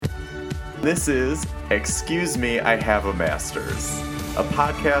This is Excuse Me, I Have a Master's, a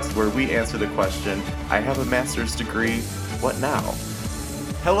podcast where we answer the question, I have a master's degree, what now?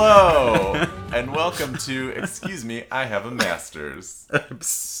 Hello, and welcome to Excuse Me, I Have a Master's.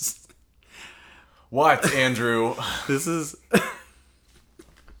 What, Andrew? This is...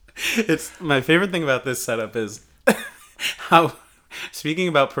 It's my favorite thing about this setup is how, speaking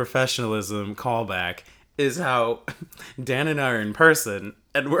about professionalism, callback, is how Dan and I are in person,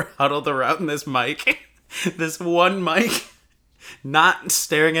 and we're huddled around this mic, this one mic, not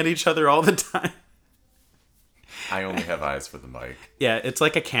staring at each other all the time. I only have eyes for the mic. Yeah, it's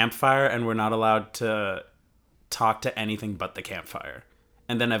like a campfire, and we're not allowed to talk to anything but the campfire.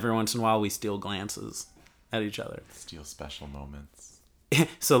 And then every once in a while, we steal glances at each other. Steal special moments.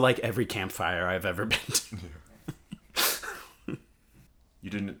 So like every campfire I've ever been to. You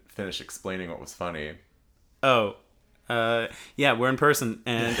didn't finish explaining what was funny. Oh, yeah, we're in person,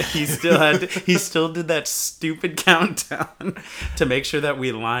 and he still did that stupid countdown to make sure that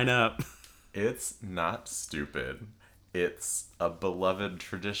we line up. It's not stupid. It's a beloved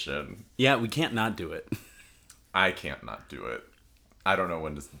tradition. Yeah, we can't not do it. I can't not do it. I don't know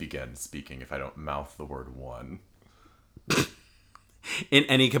when to begin speaking if I don't mouth the word one. In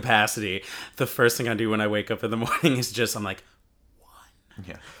any capacity, the first thing I do when I wake up in the morning is just, I'm like, one.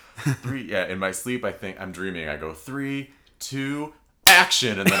 Yeah. In my sleep, I think I'm dreaming. I go 3, 2,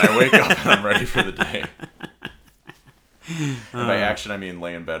 action, and then I wake up and I'm ready for the day. And by action, I mean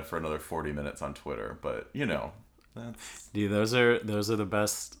lay in bed for another 40 minutes on Twitter. But that's... Dude, those are the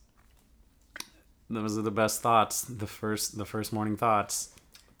best. Those are the best thoughts. The first morning thoughts.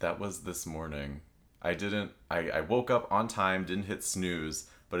 That was this morning. I woke up on time, didn't hit snooze,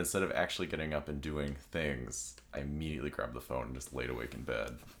 but instead of actually getting up and doing things, I immediately grabbed the phone and just laid awake in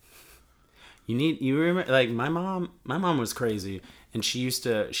bed. You remember, like, my mom was crazy, and she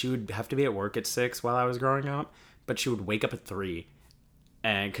would have to be at work at 6 while I was growing up, but she would wake up at 3,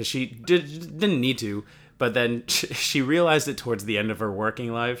 and because she didn't need to, but then she realized it towards the end of her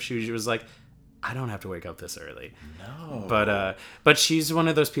working life. She was like, I don't have to wake up this early. No. But she's one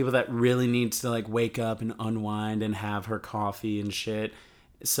of those people that really needs to, like, wake up and unwind and have her coffee and shit.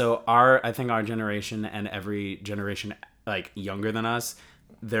 So I think our generation and every generation, like, younger than us,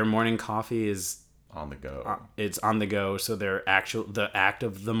 their morning coffee is on the go. It's on the go. So the act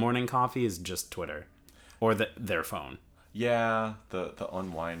of the morning coffee is just Twitter or their phone. Yeah, the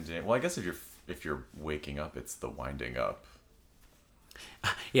unwinding. Well, I guess if you're waking up, it's the winding up.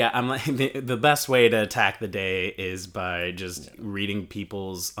 Yeah, I'm like, the best way to attack the day is by just reading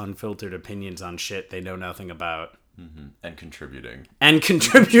people's unfiltered opinions on shit they know nothing about. Mm-hmm. And contributing.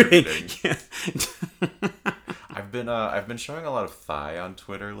 Yeah. I've been showing a lot of thigh on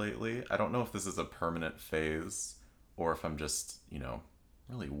Twitter lately. I don't know if this is a permanent phase or if I'm just,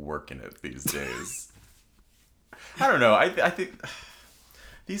 really working it these days. I don't know. I think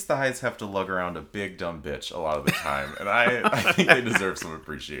these thighs have to lug around a big dumb bitch a lot of the time, and I think they deserve some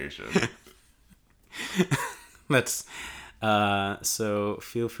appreciation. That's so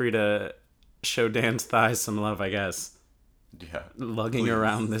feel free to show Dan's thighs some love, I guess. Yeah. Lugging Please.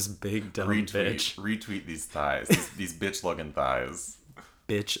 Around this big dumb bitch. Retweet these thighs. These bitch lugging thighs.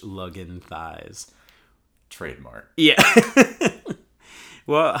 Bitch lugging thighs. Trademark. Yeah.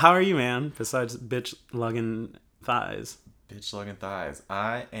 Well, how are you, man? Besides bitch lugging thighs. Bitch lugging thighs.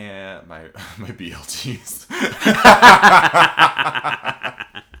 I am my BLTs.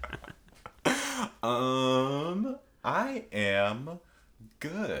 I am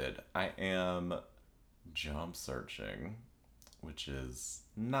good. I am job searching, which is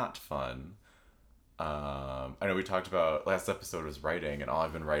not fun. I know we talked about last episode was writing, and all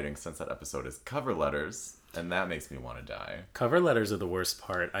I've been writing since that episode is cover letters, and that makes me want to die. Cover letters are the worst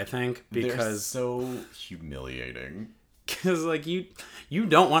part, I think, because they're so humiliating. Because, like, you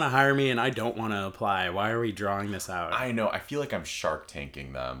don't want to hire me and I don't want to apply. Why are we drawing this out? I know. I feel like I'm Shark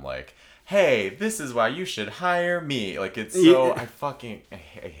Tanking them. Like, hey, this is why you should hire me. Like, it's so... I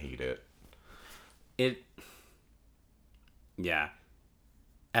hate it. Yeah.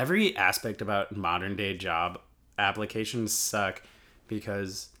 Every aspect about modern day job applications suck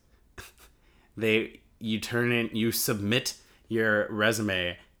because you submit your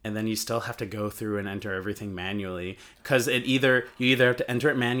resume and then you still have to go through and enter everything manually because you either have to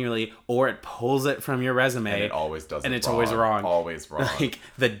enter it manually or it pulls it from your resume. And it always does and it it's wrong. always wrong. Always wrong. Like,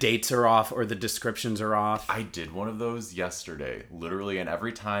 the dates are off or the descriptions are off. I did one of those yesterday, literally, and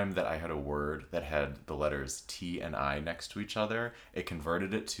every time that I had a word that had the letters T and I next to each other, it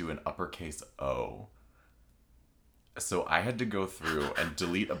converted it to an uppercase O. So I had to go through and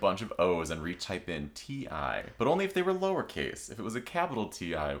delete a bunch of O's and retype in TI, but only if they were lowercase. If it was a capital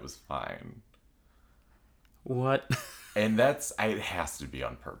TI, it was fine. What? And it has to be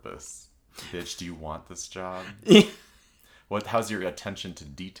on purpose. Bitch, do you want this job? How's your attention to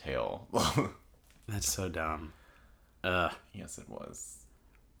detail? That's so dumb. Yes, it was.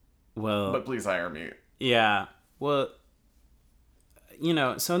 Well, But please hire me. yeah. Well,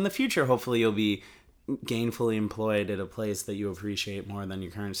 so in the future, hopefully you'll be gainfully employed at a place that you appreciate more than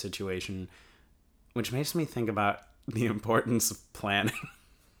your current situation, which makes me think about the importance of planning.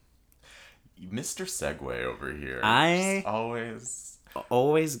 Mr. Segway over here. I Just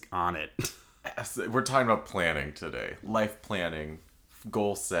always on it. We're talking about planning today. Life planning,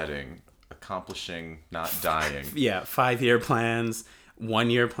 goal setting, accomplishing, not dying. Yeah, 5-year plans,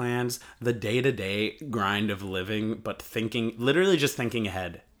 1-year plans, the day-to-day grind of living, but literally just thinking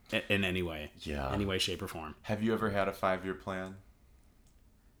ahead in any way. Yeah. Any way, shape, or form. Have you ever had a 5-year plan?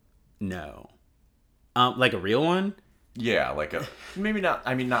 No. Like a real one? Yeah, maybe not.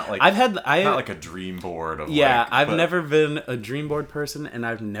 I mean, not like not like a dream board of I've but never been a dream board person, and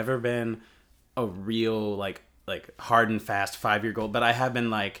I've never been a real like hard and fast 5-year goal. But I have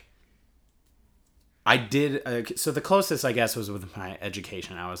been I did. So the closest I guess was with my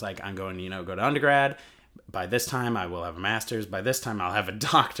education. I was like, I'm going to go to undergrad. By this time, I will have a master's. By this time, I'll have a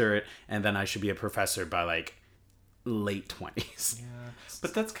doctorate, and then I should be a professor by late 20s. Yeah,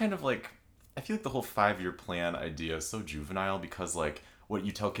 but that's kind of I feel like the whole 5-year plan idea is so juvenile because what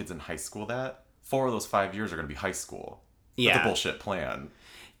you tell kids in high school that 4 of those 5 years are going to be high school. Yeah. That's a bullshit plan.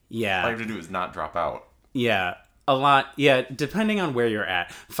 Yeah. All you have to do is not drop out. Yeah. A lot. Yeah. Depending on where you're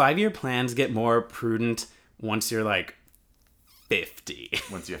at. 5-year plans get more prudent once you're 50.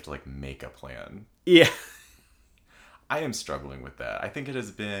 Once you have to make a plan. Yeah. I am struggling with that. I think it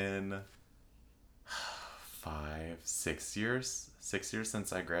has been 6 years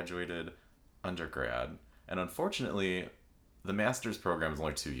since I graduated undergrad, and unfortunately the master's program is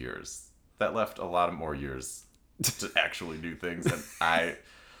only 2 years. That left a lot of more years to actually do things, and I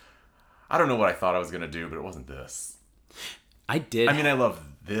don't know what I thought I was gonna do, but it wasn't this. I love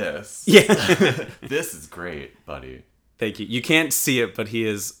this. Yeah. This is great, buddy. Thank you. You can't see it, but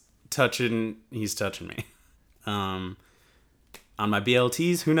he's touching me on my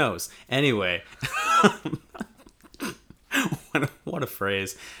BLTs. Who knows? Anyway. What a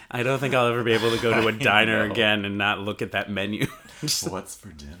phrase. I don't think I'll ever be able to go to a diner again and not look at that menu. What's for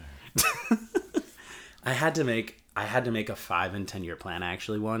dinner? I had to make a 5 and 10 year plan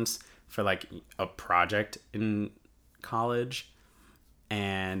actually once for a project in college,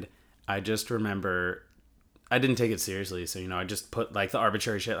 and I just remember I didn't take it seriously, so I just put the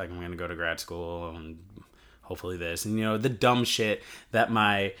arbitrary shit I'm going to go to grad school and hopefully this, and the dumb shit that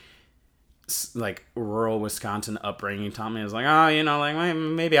my rural Wisconsin upbringing taught me. I was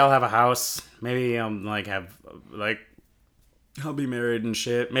maybe I'll have a house, maybe I'll I'll be married and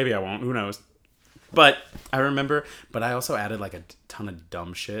shit, maybe I won't, who knows. But I also added a ton of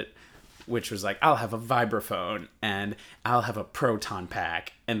dumb shit, which was I'll have a vibraphone and I'll have a proton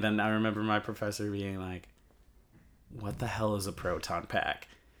pack. And then I remember my professor being what the hell is a proton pack?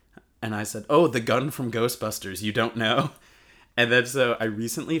 And I said, oh, the gun from Ghostbusters, you don't know? And then so I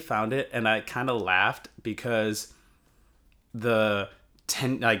recently found it, and I kind of laughed because this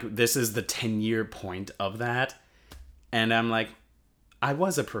is the 10-year point of that. And I'm I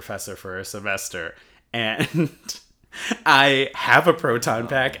was a professor for a semester, and I have a proton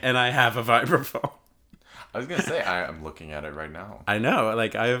pack and I have a vibraphone. I was going to say, I'm looking at it right now. I know,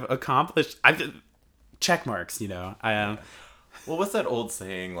 I've accomplished, check marks, I am. Well, what's that old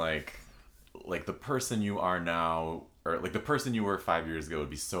saying, the person you are now, or the person you were 5 years ago would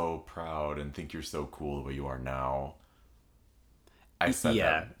be so proud and think you're so cool the way you are now. I said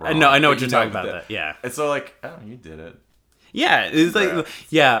that wrong. I know what you're talking about. That. Yeah. And so oh, you did it. Yeah, it's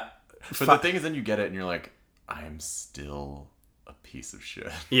yeah. But the thing is, then you get it, and you're I am still a piece of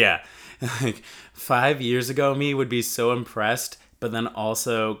shit. Yeah, 5 years ago, me would be so impressed, but then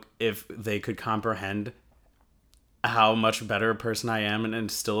also if they could comprehend how much better a person I am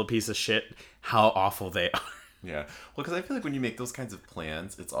and still a piece of shit, how awful they are. Yeah. Well, because I feel when you make those kinds of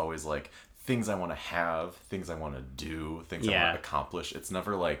plans, it's always things I want to have, things I want to do, things I want to accomplish. It's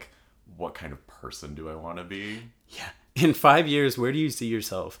never what kind of person do I want to be? Yeah. In 5 years, where do you see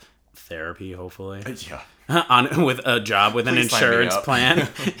yourself? Therapy, hopefully. Yeah. with a job with an Please sign me insurance up. plan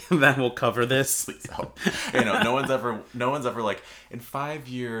that will cover this. Please help. You know, no one's ever like, in 5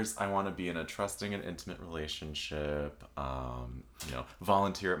 years I want to be in a trusting and intimate relationship.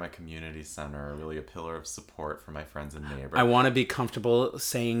 Volunteer at my community center, really a pillar of support for my friends and neighbors. I want to be comfortable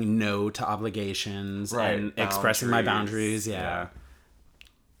saying no to obligations and expressing my boundaries. Yeah.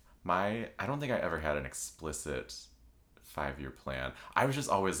 I don't think I ever had an explicit 5-year plan. I was just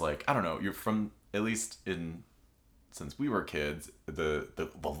always like, I don't know, you're from, at least since we were kids, the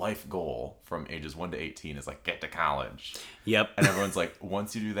life goal from ages 1 to 18 is like, get to college. Yep. And everyone's like,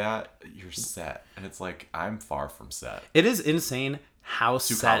 once you do that, you're set. And it's like, I'm far from set. It is insane how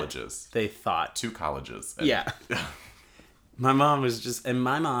Two set colleges. they thought. 2 colleges. Yeah. My mom was just, and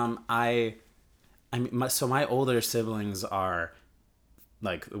my mom, so my older siblings are,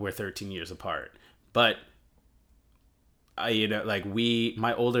 like, we're 13 years apart. But,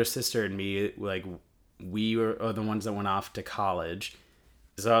 my older sister and me, like, we are the ones that went off to college.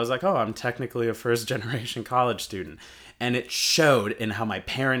 So I was like, oh, I'm technically a first generation college student. And it showed in how my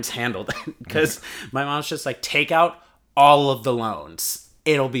parents handled it. Because my mom's just like, take out all of the loans.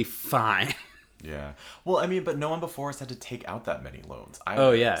 It'll be fine. Yeah. Well, I mean, but no one before us had to take out that many loans.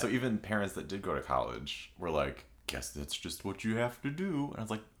 Oh, yeah. So even parents that did go to college were like, guess that's just what you have to do. And I was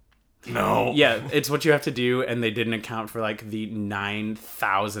like, no. Yeah, it's what you have to do, and they didn't account for like the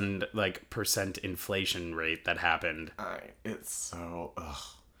 9,000 % inflation rate that happened. It's so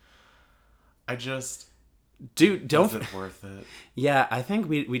I just, dude, is it worth it? Yeah, I think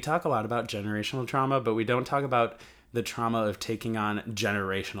we talk a lot about generational trauma, but we don't talk about the trauma of taking on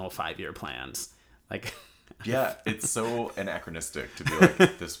generational 5-year plans. Like, yeah, it's so anachronistic to be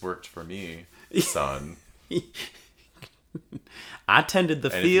like, this worked for me, son. I tended the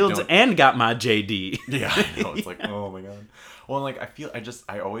fields and got my JD. Yeah, I know. It's like, oh my god. Well, like,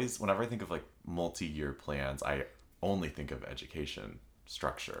 I always, whenever I think of like multi-year plans, I only think of education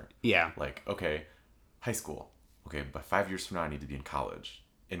structure. Yeah. Like, okay, high school. Okay, but 5 years from now, I need to be in college.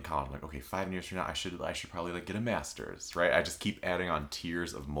 In college, I'm like, okay, 5 years from now, I should probably like get a master's, right? I just keep adding on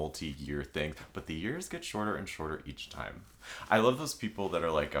tiers of multi-year things, but the years get shorter and shorter each time. I love those people that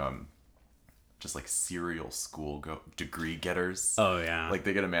are like, just like serial degree getters. Oh, yeah. Like,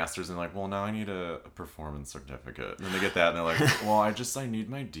 they get a master's and like, well, now I need a performance certificate. And then they get that and they're like, well, I need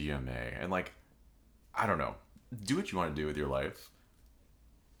my DMA. And like, I don't know. Do what you want to do with your life.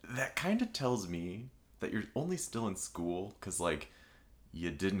 That kind of tells me that you're only still in school because, like, you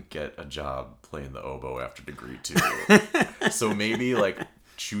didn't get a job playing the oboe after degree 2. So maybe, like,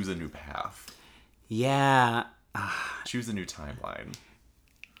 choose a new path. Yeah. Choose a new timeline.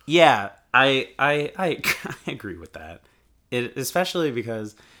 Yeah, I agree with that. Especially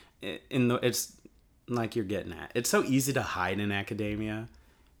because it's like you're getting at. It's so easy to hide in academia.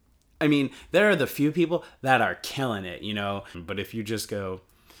 I mean, there are the few people that are killing it, you know. But if you just go,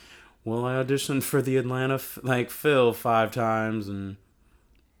 well, I auditioned for the Atlanta Phil 5 times and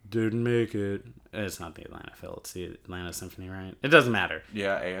didn't make it. It's not the Atlanta Phil. It's the Atlanta Symphony, right? It doesn't matter.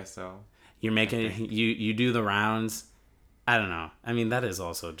 Yeah, ASL. You're making you do the rounds. I don't know. I mean, that is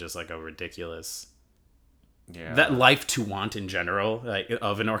also just like a ridiculous. Yeah. That life to want in general, like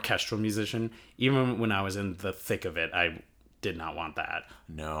of an orchestral musician. Even when I was in the thick of it, I did not want that.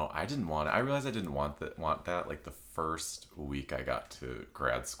 No, I didn't want it. I realized I didn't want that like the first week I got to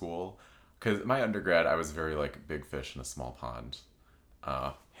grad school. Because my undergrad, I was very like big fish in a small pond.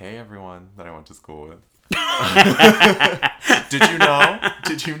 Hey, everyone that I went to school with. Did you know?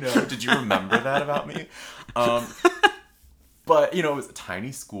 Did you remember that about me? But, you know, it was a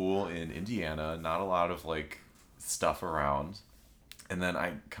tiny school in Indiana, not a lot of, like, stuff around. And then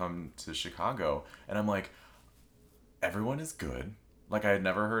I come to Chicago, and I'm like, everyone is good. Like, I had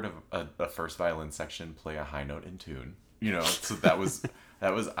never heard of a first violin section play a high note in tune. You know, so that was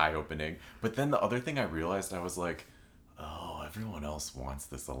eye-opening. But then the other thing I realized, I was like, oh, everyone else wants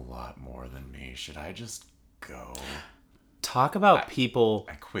this a lot more than me. Should I just go? Talk about people.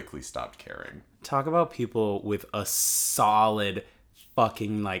 I quickly stopped caring. Talk about people with a solid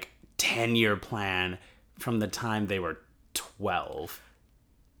fucking 10-year plan from the time they were 12.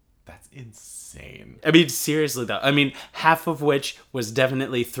 That's insane. I mean, seriously though. I mean, half of which was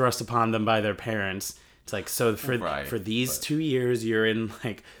definitely thrust upon them by their parents. It's like, so for these 2 years, you're in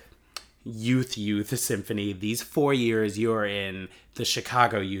youth symphony. These 4 years, you're in the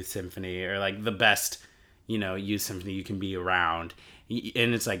Chicago Youth Symphony, or the best, youth symphony you can be around.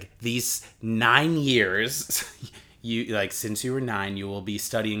 And it's like, these 9 years, you since you were 9, you will be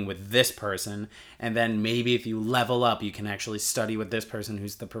studying with this person, and then maybe if you level up, you can actually study with this person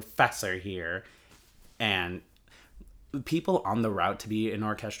who's the professor here. And people on the route to be an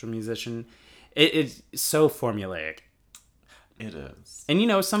orchestral musician, It's so formulaic. It is. And, you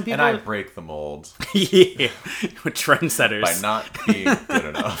know, some people... And I break the mold. Yeah. Trendsetters. By not being good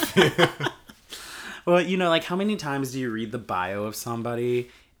enough. Well, you know, like, how many times do you read the bio of somebody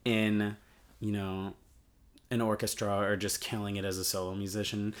in, you know, an orchestra or just killing it as a solo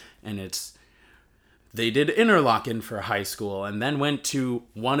musician, and it's... They did Interlochen for high school and then went to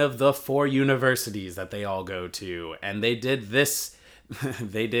one of the 4 universities that they all go to. And they did this.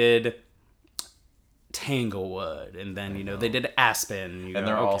 They did Tanglewood. And then, you know, they did Aspen. And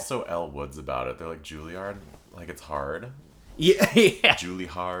they're also Elle Woods about it. They're like, Juilliard? Like, it's hard. Yeah. Julie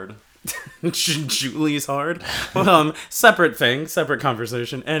hard. Julie's hard. Separate thing. Separate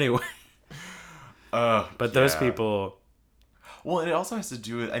conversation. Anyway. But those people... Well, and it also has to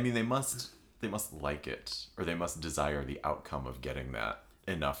do with... I mean, they must like it, or they must desire the outcome of getting that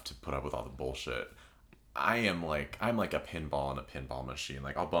enough to put up with all the bullshit. I'm like a pinball in a pinball machine.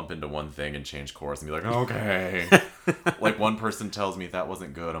 Like, I'll bump into one thing and change course and be like, okay. Like, one person tells me that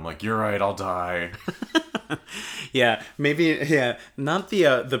wasn't good. I'm like, you're right, I'll die. Yeah, maybe, yeah, not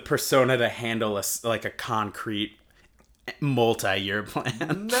the persona to handle a concrete multi-year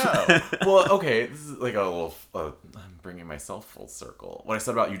plan. No. Well, okay, this is like a little... I'm bringing myself full circle. What I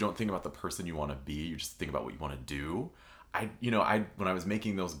said about you don't think about the person you want to be, you just think about what you want to do. When I was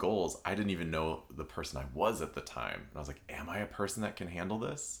making those goals, I didn't even know the person I was at the time. And I was like, am I a person that can handle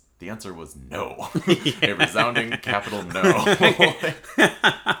this? The answer was no. A resounding capital no.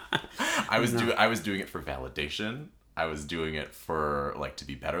 I was doing it for validation. I was doing it for, like, to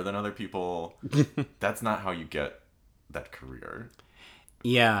be better than other people. That's not how you get that career.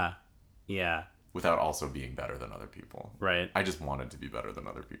 Yeah. Without also being better than other people. Right. I just wanted to be better than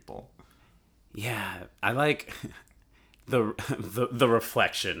other people. Yeah, I like the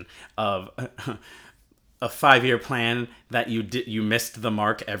reflection of a 5-year plan that you missed the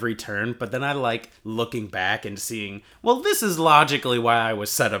mark every turn, but then I like looking back and seeing, well, this is logically why I was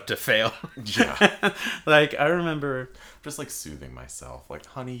set up to fail. Yeah. Like, I remember just like soothing myself, like,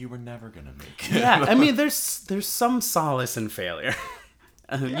 honey, you were never gonna make it. Yeah, I mean, there's some solace in failure.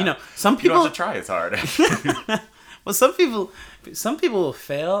 Yeah. You know, some people you don't have to try as hard. Well, some people will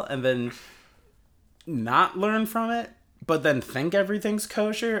fail and then not learn from it, but then think everything's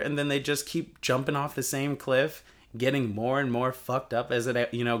kosher, and then they just keep jumping off the same cliff, getting more and more fucked up as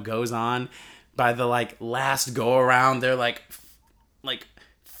it, you know, goes on. By the like last go around, they're like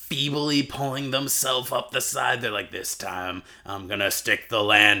feebly pulling themselves up the side. They're like, this time I'm gonna stick the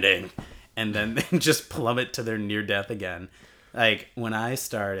landing, and then they just plummet to their near death again. Like, when I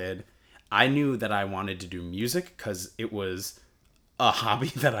started, I knew that I wanted to do music because it was a hobby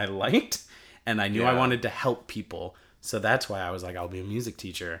that I liked, and I knew I wanted to help people. So that's why I was like, I'll be a music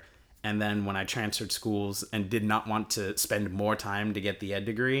teacher. And then when I transferred schools and did not want to spend more time to get the ed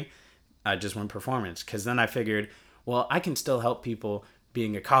degree, I just went performance. Because then I figured, well, I can still help people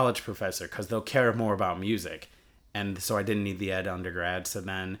being a college professor because they'll care more about music. And so I didn't need the ed undergrad. So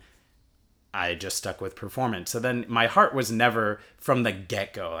then I just stuck with performance. So then my heart was never from the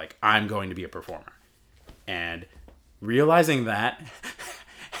get-go, like, I'm going to be a performer. And realizing that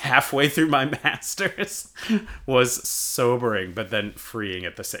halfway through my master's was sobering, but then freeing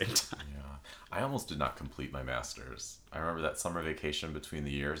at the same time. Yeah. I almost did not complete my master's. I remember that summer vacation between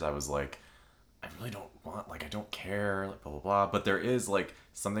the years, I was like, I really don't want, like, I don't care, like, blah, blah, blah. But there is, like,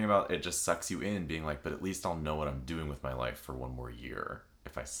 something about it just sucks you in, being like, but at least I'll know what I'm doing with my life for one more year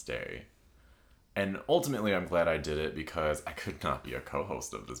if I stay. And ultimately, I'm glad I did it because I could not be a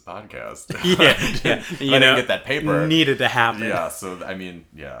co-host of this podcast. Yeah. You know, didn't get that paper. Needed to happen. Yeah, so, I mean,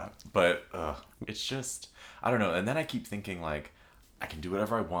 yeah. But it's just, I don't know. And then I keep thinking, like, I can do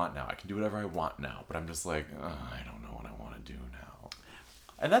whatever I want now. But I'm just like, I don't know what I want to do now.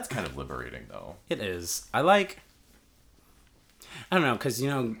 And that's kind of liberating, though. It is. I don't know, because, you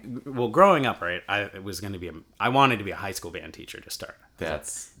know, well, growing up, right, I wanted to be a high school band teacher to start. That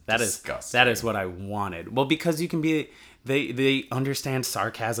is what I wanted. Well, because you can be, they understand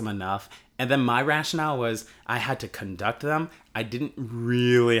sarcasm enough. And then my rationale was I had to conduct them. I didn't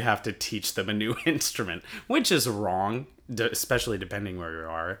really have to teach them a new instrument, which is wrong, especially depending where you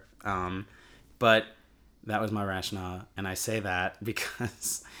are. But that was my rationale. And I say that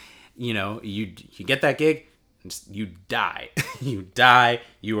because, you know, you get that gig, you die.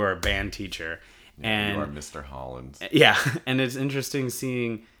 You are a band teacher. And you are Mr. Holland. Yeah. And it's interesting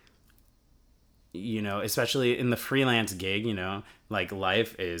seeing, you know, especially in the freelance gig, you know, like,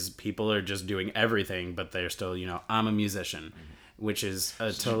 life is people are just doing everything, but they're still, you know, I'm a musician, which is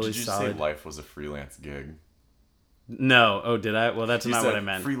a totally did you solid. Say life was a freelance gig? No. Oh, did I? Well, that's not what I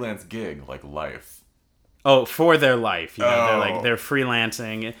meant. Freelance gig, like life. Oh, for their life, you know, Oh. they're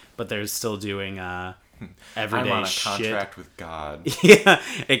freelancing, but they're still doing everyday I'm on a shit. contract with God. Yeah,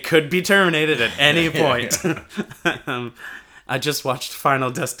 it could be terminated at any point. Yeah. I just watched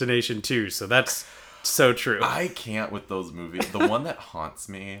Final Destination 2, so that's so true. I can't with those movies. The one that haunts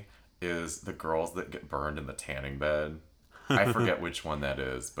me is the girls that get burned in the tanning bed. I forget which one that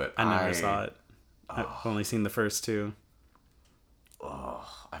is, but I never saw it. I've only seen the first two.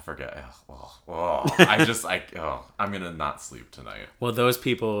 I forget. I'm gonna not sleep tonight. Well, those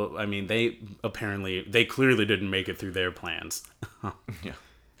people, I mean, they clearly didn't make it through their plans. Yeah.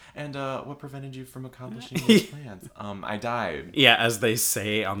 And what prevented you from accomplishing your plans? I died. Yeah, as they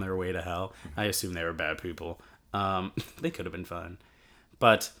say on their way to hell. I assume they were bad people. They could have been fun.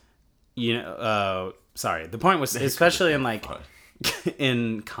 But, you know, sorry. The point was, especially in like, fun.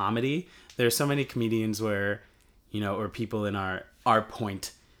 in comedy, there's so many comedians where, you know, or people in our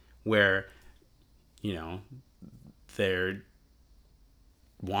point where, you know, they're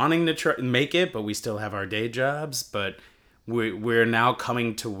wanting to make it, but we still have our day jobs, but we're now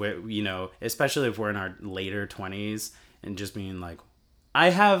coming to where, you know, especially if we're in our later 20s and just being like,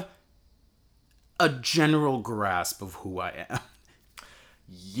 I have a general grasp of who I am.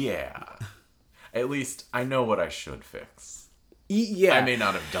 Yeah. At least I know what I should fix. Yeah. I may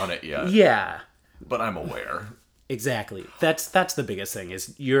not have done it yet, Yeah. but I'm aware. Exactly. That's the biggest thing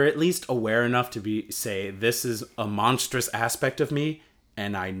is you're at least aware enough to say this is a monstrous aspect of me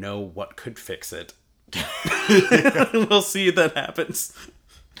and I know what could fix it. We'll see if that happens.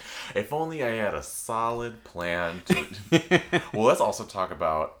 If only I had a solid plan to... Well, let's also talk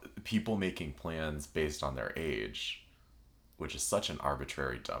about people making plans based on their age, which is such an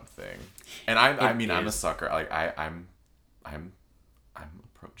arbitrary, dumb thing. And I'm a sucker. Like I'm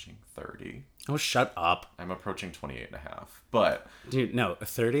approaching 30. Oh, shut up. I'm approaching 28 and a half. But Dude, no,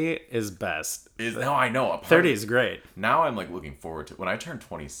 30 is best. no, I know. 30 is great. Now I'm like looking forward to it. When I turned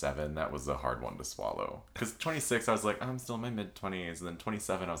 27, that was a hard one to swallow. Because 26, I was like, I'm still in my mid 20s. And then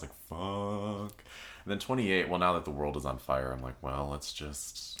 27, I was like, fuck. And then 28, well, now that the world is on fire, I'm like, well, let's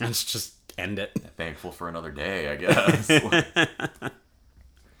just end it. thankful for another day, I guess.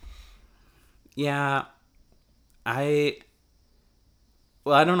 Yeah.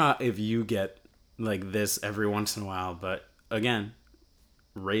 Well, I don't know if you get like this every once in a while, but again,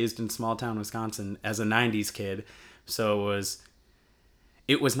 raised in small town Wisconsin as a 90s kid, so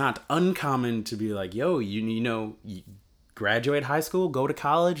it was not uncommon to be like, yo, you know, you graduate high school, go to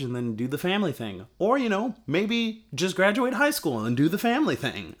college, and then do the family thing. Or, you know, maybe just graduate high school and do the family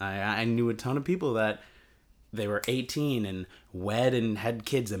thing. I knew a ton of people that they were 18 and wed and had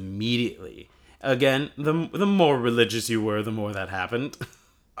kids immediately. Again, the more religious you were, the more that happened.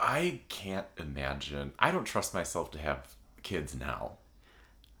 I can't imagine. I don't trust myself to have kids now.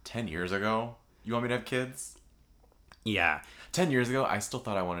 10 years ago, you want me to have kids? Yeah. 10 years ago, I still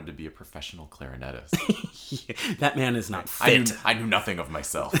thought I wanted to be a professional clarinetist. That man is not fit. I knew nothing of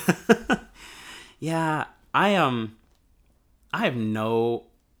myself. Yeah, I have no.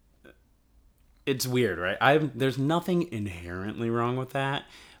 It's weird, right? There's nothing inherently wrong with that,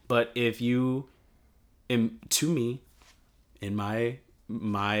 but if you, to me, in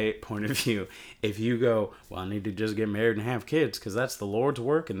my point of view, if you go, well, I need to just get married and have kids because that's the Lord's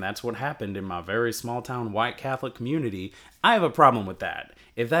work and that's what happened in my very small town white Catholic community, I have a problem with that.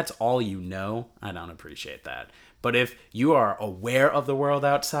 If that's all you know, I don't appreciate that. But if you are aware of the world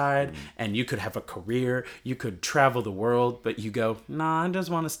outside and you could have a career, you could travel the world, but you go, nah, I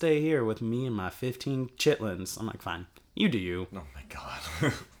just want to stay here with me and my 15 chitlins. I'm like, fine, you do you. Oh my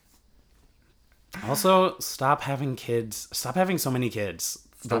God. Also, stop having kids. Stop having so many kids.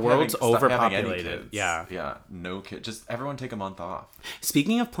 The world's Stop having any overpopulated. kids. Yeah. Yeah. No kid. Just everyone take a month off.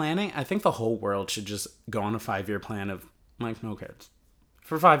 Speaking of planning, I think the whole world should just go on a 5-year plan of like no kids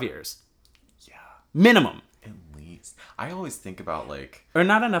for 5 years Yeah. minimum. At least. I always think about like Or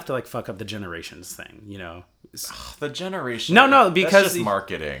not enough to like fuck up the generations thing, you know. the generation. No, that's because just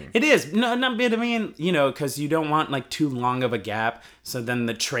marketing. It is. No, but I mean, you know, because you don't want like too long of a gap. So then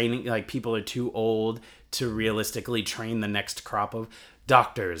the training, like people are too old to realistically train the next crop of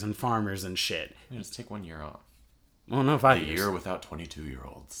doctors and farmers and shit. Just take 1 year off. Oh no, A 5 years. year without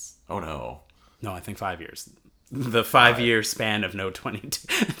 22-year-olds. Oh no. No, I think 5 years. The 5-year span of no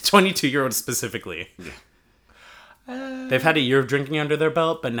 22-year-olds specifically. They've had a year of drinking under their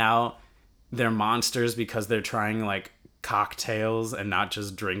belt, but now they're monsters because they're trying like cocktails and not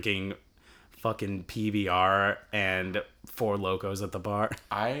just drinking fucking PBR and Four Locos at the bar.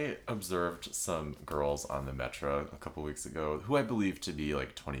 I observed some girls on the metro a couple weeks ago who I believe to be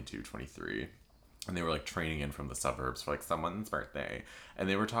like 22, 23. and they were like training in from the suburbs for like someone's birthday, and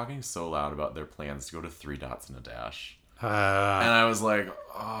they were talking so loud about their plans to go to Three Dots and a Dash. And I was like,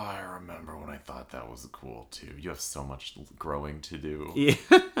 oh, I remember when I thought that was cool too. You have so much growing to do. Yeah.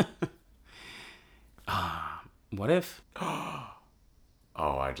 What if? Oh,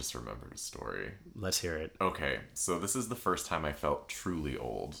 I just remembered a story. Let's hear it. Okay, so this is the first time I felt truly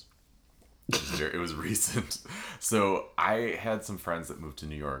old. It was recent. So I had some friends that moved to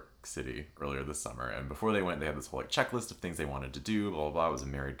New York City earlier this summer, and before they went, they had this whole like checklist of things they wanted to do, blah, blah, blah. It was a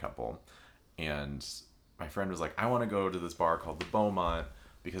married couple. And my friend was like, I want to go to this bar called the Beaumont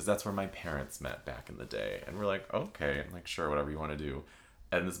because that's where my parents met back in the day. And we're like, okay, like, sure, whatever you want to do.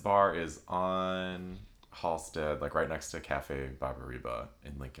 And this bar is on Halsted, like right next to Cafe Barbariba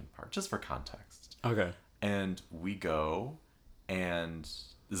in Lincoln Park, just for context. Okay. And we go, and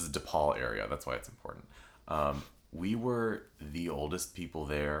this is DePaul area, that's why it's important. We were the oldest people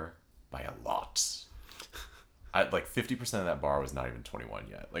there by a lot. Like 50% of that bar was not even 21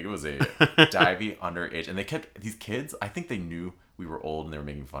 yet. Like, it was a divey underage, and they kept, these kids, I think they knew we were old and they were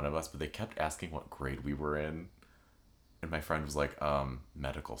making fun of us, but they kept asking what grade we were in. And my friend was like,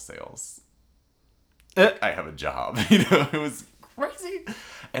 medical sales. I have a job. It was crazy.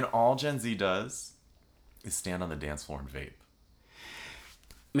 And all Gen Z does is stand on the dance floor and vape.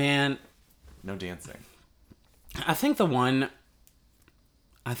 Man, No dancing. I think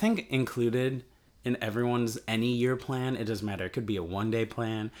included in everyone's any year plan, it doesn't matter. It could be a 1-day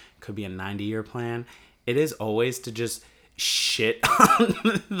plan, it could be a 90-year plan. It is always to just shit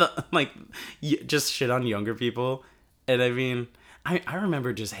on just shit on younger people. And I mean, I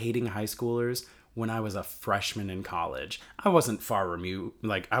remember just hating high schoolers when I was a freshman in college. I wasn't far removed.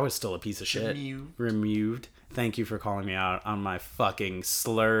 Like, I was still a piece of shit. Removed. Thank you for calling me out on my fucking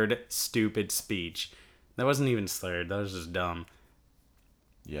slurred, stupid speech. That wasn't even slurred. That was just dumb.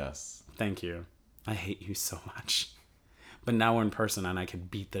 Yes. Thank you. I hate you so much. But now we're in person and I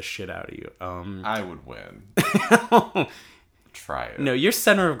could beat the shit out of you. I would win. Try it. No, your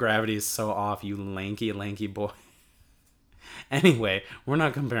center of gravity is so off, you lanky, lanky boy. Anyway, we're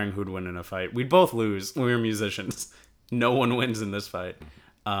not comparing who'd win in a fight. We'd both lose. We're musicians. No one wins in this fight.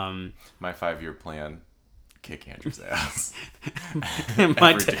 My 5-year plan, kick Andrew's ass.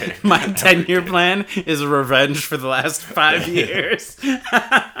 my 10-year plan is revenge for the last 5 years.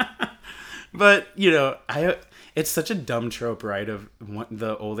 But, it's such a dumb trope, right, of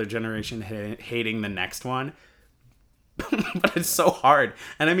the older generation hating the next one. But it's so hard.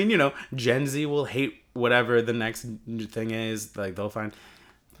 And I mean, Gen Z will hate whatever the next thing is. Like, they'll find...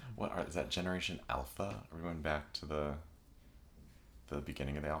 Is that Generation Alpha? Are we going back to the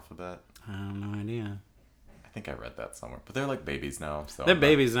beginning of the alphabet? I have no idea. I think I read that somewhere. But they're like babies now. So they're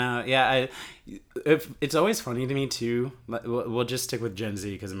babies now. Yeah, it's always funny to me, too. We'll just stick with Gen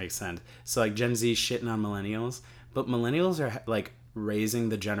Z because it makes sense. So, like, Gen Z shitting on millennials. But millennials are, like, raising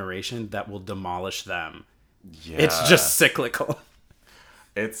the generation that will demolish them. Yeah. It's just cyclical.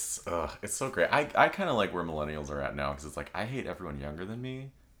 It's so great. I kind of like where millennials are at now because it's like, I hate everyone younger than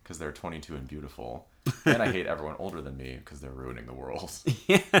me because they're 22 and beautiful. And I hate everyone older than me because they're ruining the world.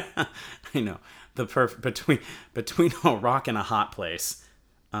 Yeah, I know. The between a rock and a hot place.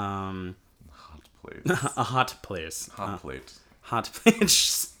 Hot place. A hot place. Hot plate. Hot plate.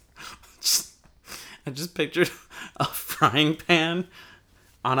 I just pictured a frying pan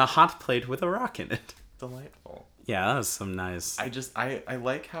on a hot plate with a rock in it. Delightful. Yeah, that was some nice. I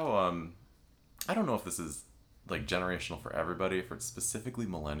like how I don't know if this is like generational for everybody, for specifically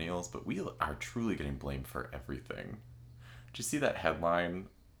millennials, but we are truly getting blamed for everything. Did you see that headline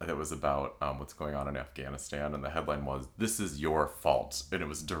that was about what's going on in Afghanistan? And the headline was, "This is your fault," and it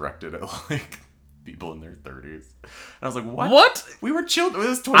was directed at like people in their 30s. And I was like, what? We were children. It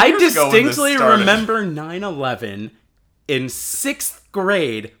was 20 years ago when this started. I distinctly remember 9/11 in 6th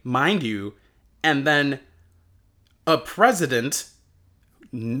grade, mind you, and then a president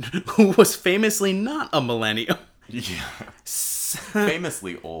who was famously not a millennial. Yeah.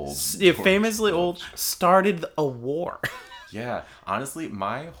 Famously old. Yeah, famously old, started a war. Yeah. Honestly,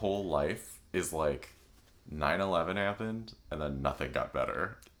 my whole life is like 9/11 happened and then nothing got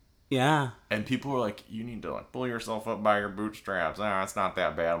better. Yeah. And people were like, you need to like pull yourself up by your bootstraps. It's not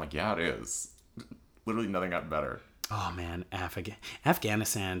that bad. I'm like, yeah, it is. Literally nothing got better. Oh, man.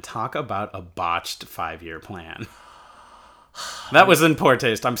 Afghanistan, talk about a botched 5-year plan. That was in poor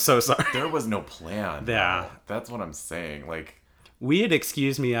taste. I'm so sorry. There was no plan. Yeah. That's what I'm saying. Like, we'd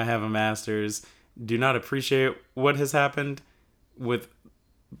excuse me, I have a master's. Do not appreciate what has happened with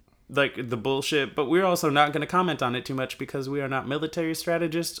like the bullshit, but we're also not going to comment on it too much because we are not military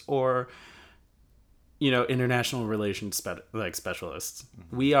strategists or international relations specialists.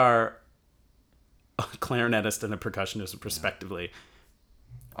 Mm-hmm. We are clarinetist and a percussionist, respectively.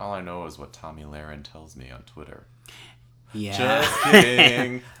 All I know is what Tommy Lahren tells me on Twitter. Yeah. Just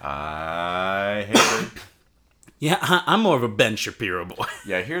kidding. I hate it. Yeah, I'm more of a Ben Shapiro boy.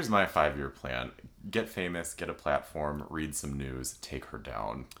 Yeah, here's my 5-year plan. Get famous, get a platform, read some news, take her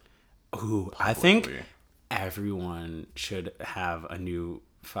down. Ooh, I think publicly. everyone should have a new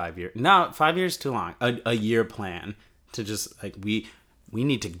 5-year. No, 5 years too long. A year plan to just like we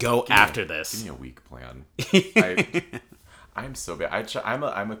need to go after this. Give me a week plan. I'm so bad.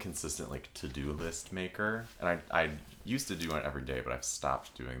 I'm a consistent like to-do list maker, and I used to do it every day, but I've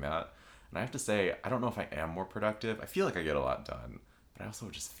stopped doing that. And I have to say, I don't know if I am more productive. I feel like I get a lot done, but I also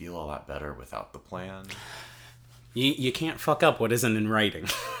just feel a lot better without the plan. You can't fuck up what isn't in writing.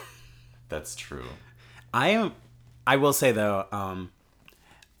 That's true. I will say though,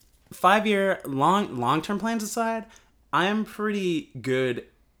 5-year long-term plans aside, I am pretty good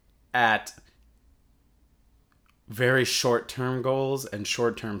at very short-term goals and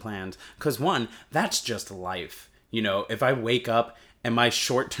short-term plans. Because one, that's just life. You know, if I wake up and my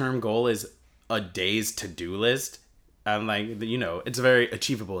short-term goal is a day's to-do list, I'm like, you know, it's very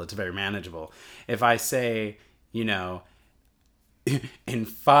achievable. It's very manageable. If I say, you know, in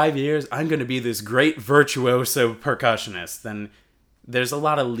 5 years, I'm going to be this great virtuoso percussionist, then there's a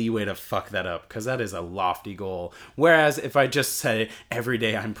lot of leeway to fuck that up because that is a lofty goal. Whereas if I just say every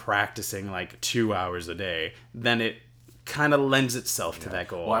day I'm practicing like 2 hours a day, then it kind of lends itself to that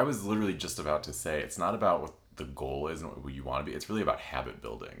goal. Well, I was literally just about to say, it's not about what the goal is and what you want to be. It's really about habit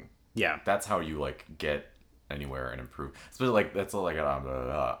building. Yeah. That's how you like get anywhere and improve. So like that's like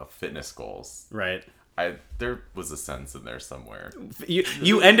a fitness goals. Right. There was a sentence in there somewhere.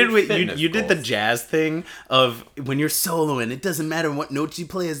 You ended with you did the goals. jazz thing of when you're soloing, it doesn't matter what notes you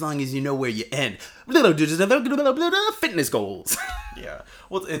play as long as you know where you end. Fitness goals. Yeah.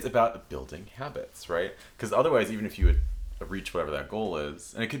 Well, it's about building habits, right? Because otherwise, even if you would reach whatever that goal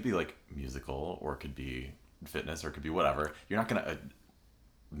is, and it could be like musical, or it could be fitness, or it could be whatever, you're not going to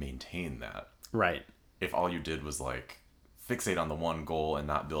maintain that. Right. If all you did was like fixate on the one goal and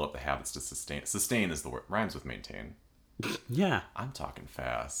not build up the habits to sustain. Sustain is the word. Rhymes with maintain. Yeah. I'm talking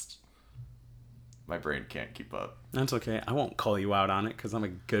fast. My brain can't keep up. That's okay. I won't call you out on it because I'm a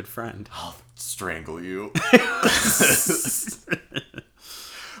good friend. I'll strangle you.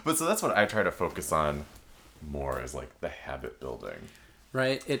 But so that's what I try to focus on more, is like the habit building.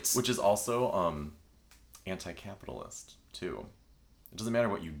 Right. It's Which is also anti-capitalist too. It doesn't matter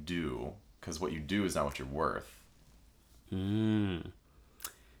what you do, because what you do is not what you're worth.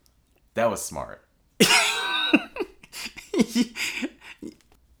 That was smart.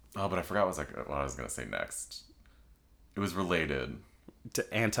 Oh, but I forgot what I was gonna say next. It was related.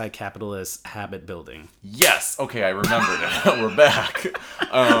 to anti-capitalist habit building. Yes. Okay, I remembered it. We're back.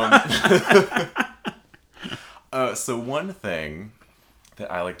 So one thing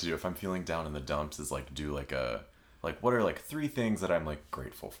that I like to do if I'm feeling down in the dumps is like do like what are like 3 things that I'm like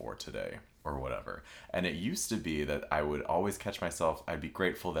grateful for today or whatever. And it used to be that I would always catch myself, I'd be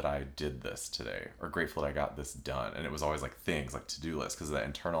grateful that I did this today, or grateful that I got this done. And it was always like things like to-do lists because of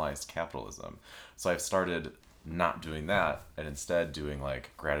that internalized capitalism. So I've started not doing that and instead doing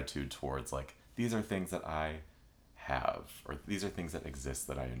like gratitude towards like, these are things that I have, or these are things that exist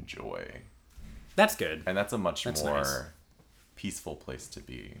that I enjoy. That's good. And that's a much That's more nice. peaceful place to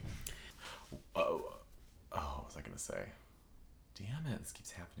be. Oh, what was I going to say? Damn it, this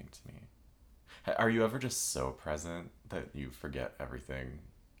keeps happening to me. Are you ever just so present that you forget everything?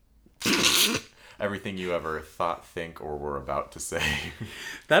 Everything you ever thought, think, or were about to say?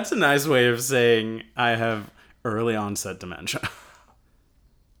 That's a nice way of saying I have early onset dementia.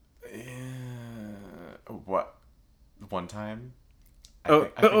 What? One time? Oh,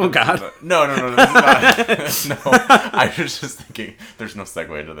 I think God. No, this is not. No, I was just thinking, there's no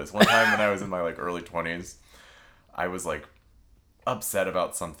segue to this. One time when I was in my like early 20s, I was like upset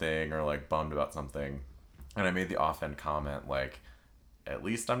about something or like bummed about something, and I made the offhand comment like, at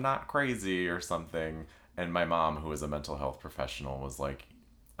least I'm not crazy or something. And my mom, who is a mental health professional, was like,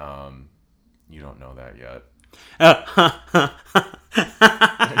 you don't know that yet.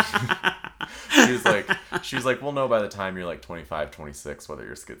 She was like, we'll know by the time you're like 25, 26 whether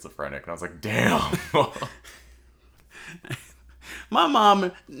you're schizophrenic. And I was like, damn. My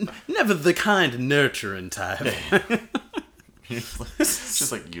mom, never the kind, nurturing type.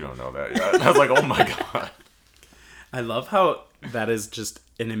 She's like, you don't know that yet. And I was like, oh my God. I love how that is just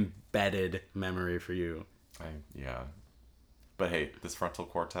an embedded memory for you. Yeah. But hey, this frontal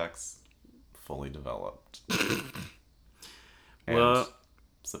cortex, fully developed. And Well,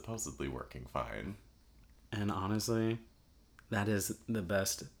 supposedly working fine. and honestly, that is the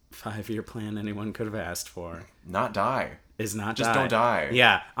best 5-year plan anyone could have asked for Not die. is not Just die. don't die.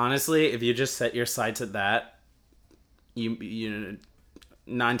 Yeah, honestly, if you just set your sights at that, you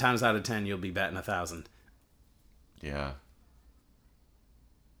 9 times out of 10 you'll be batting 1,000. Yeah.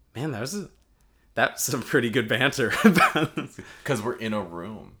 Man, that's some pretty good banter. Because we're in a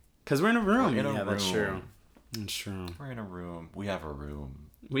room. Because we're in a room. We're in a yeah, that's room. true. That's true. We're in a room. We have a room.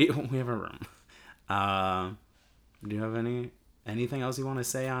 We have a room. Do you have anything else you want to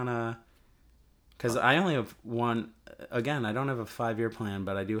say on because I only have one. Again, I don't have a 5-year plan,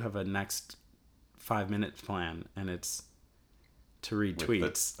 but I do have a next 5-minute plan, and it's to read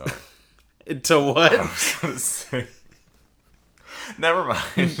tweets. To what? I was gonna say. Never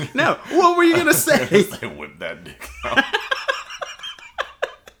mind. No, what were you gonna say? I whip that dick out.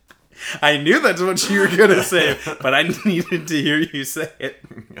 I knew that's what you were gonna say, but I needed to hear you say it.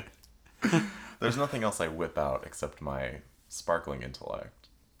 There's nothing else I whip out except my sparkling intellect.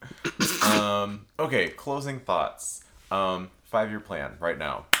 Okay, closing thoughts. 5-year plan right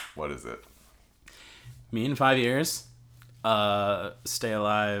now. What is it? Me in 5 years, stay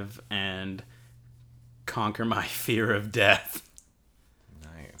alive and conquer my fear of death.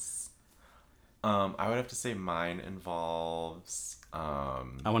 Nice. I would have to say mine involves. I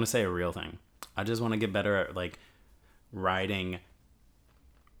want to say a real thing. I just want to get better at like riding,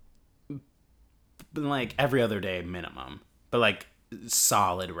 like every other day minimum, but like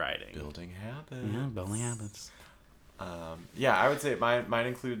solid riding. Building habits. Yeah, building habits. Yeah, I would say mine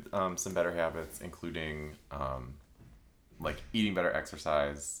include some better habits, including like eating better,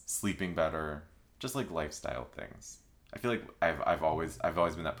 exercise, sleeping better, just like lifestyle things. I feel like I've always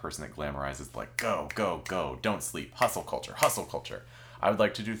been that person that glamorizes like go, don't sleep, hustle culture. I would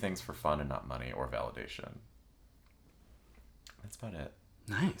like to do things for fun and not money or validation. That's about it.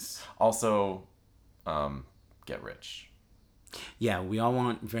 Nice. Also, get rich. Yeah, we all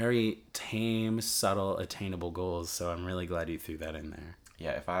want very tame, subtle, attainable goals, so I'm really glad you threw that in there.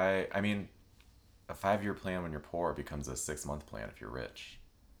 Yeah, I mean, a 5-year plan when you're poor becomes a 6-month plan if you're rich.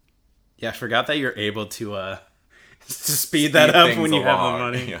 Yeah, I forgot that you're able to speed that up when you have the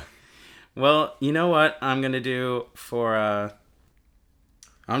money. Yeah. Well, you know what I'm going to do for,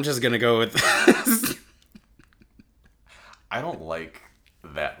 I'm just going to go with I don't like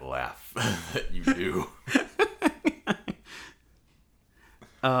that laugh that you do.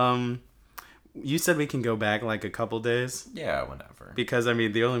 You said we can go back like a couple days? Yeah, whenever. Because, I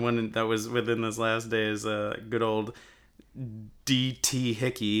mean, the only one that was within this last day is good old D.T.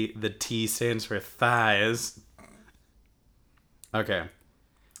 Hickey. The T stands for thighs. Okay.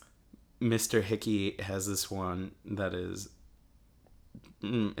 Mr. Hickey has this one that is...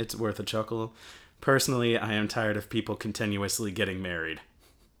 it's worth a chuckle. Personally, I am tired of people continuously getting married.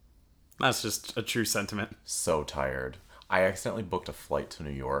 That's just a true sentiment. So tired. I accidentally booked a flight to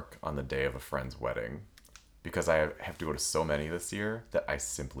New York on the day of a friend's wedding because I have to go to so many this year that I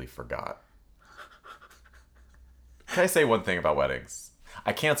simply forgot. Can I say one thing about weddings?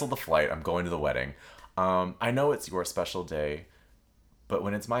 I canceled the flight. I'm going to the wedding. I know it's your special day, but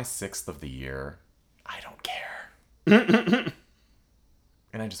when it's my 6th of the year, I don't care.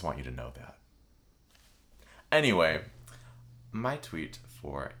 And I just want you to know that. Anyway, my tweet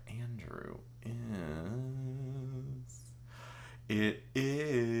for Andrew is... It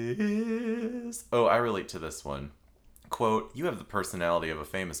is... Oh, I relate to this one. Quote, you have the personality of a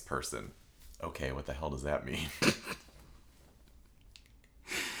famous person. Okay, what the hell does that mean?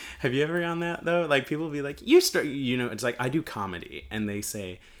 Have you ever gone that, though? Like, people be like, it's like, I do comedy, and they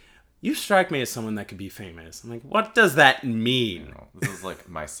say, you strike me as someone that could be famous. I'm like, what does that mean? You know, this is like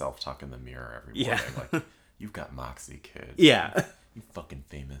my self-talk in the mirror every morning. Yeah. Like, you've got moxie, kid. Yeah. You fucking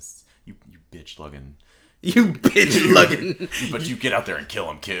famous. You bitch-lugging. You bitch lugging. But you get out there and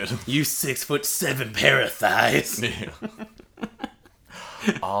kill him, kid. You 6'7" pair of thighs. Yeah.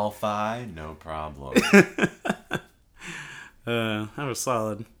 All 5, no problem. That was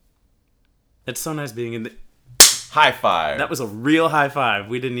solid. It's so nice being in the... High five. That was a real high five.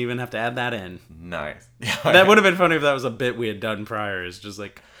 We didn't even have to add that in. Nice. That would have been funny if that was a bit we had done prior. It's just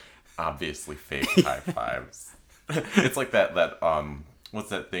like... Obviously fake high fives. It's like that what's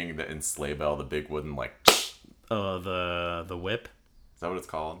that thing that in Sleigh Bell, the big wooden like... The whip? Is that what it's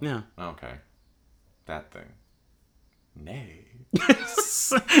called? Yeah. Okay. That thing. Nay.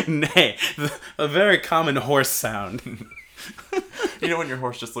 Nay. A very common horse sound. You know when your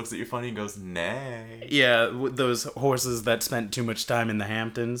horse just looks at you funny and goes, nay? Yeah, those horses that spent too much time in the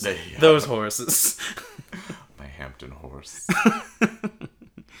Hamptons. Yeah. Those horses. My Hampton horse.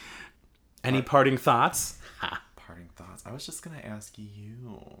 Any parting thoughts? Parting thoughts. I was just going to ask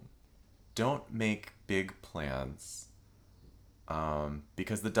you. Don't make big plans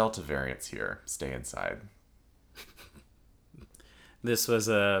Because the Delta variant's here. Stay inside. This was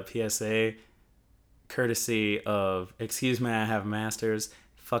a PSA courtesy of, excuse me, I have masters.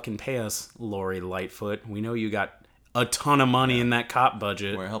 Fucking pay us, Lori Lightfoot. We know you got a ton of money in that cop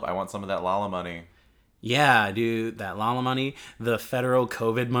budget. Where help? I want some of that Lala money. Yeah, dude, that Lala money, the federal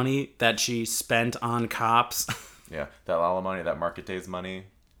COVID money that she spent on cops. Yeah, that Lala money, that Market Days money.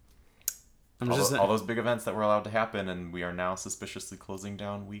 All those big events that were allowed to happen, and we are now suspiciously closing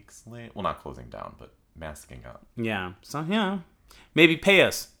down weeks late. Well, not closing down, but masking up. Yeah, so yeah, maybe pay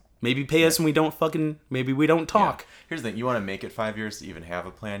us. Maybe pay us and we don't maybe we don't talk. Yeah. Here's the thing. You want to make it 5 years to even have a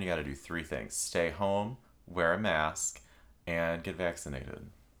plan, you got to do 3 things. Stay home, wear a mask, and get vaccinated.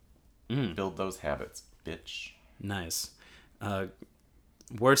 Build those habits, bitch. Nice.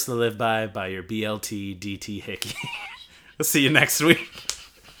 Words to Live by your BLT DT Hickey. We'll see you next week.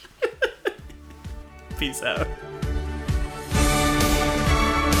 Peace out.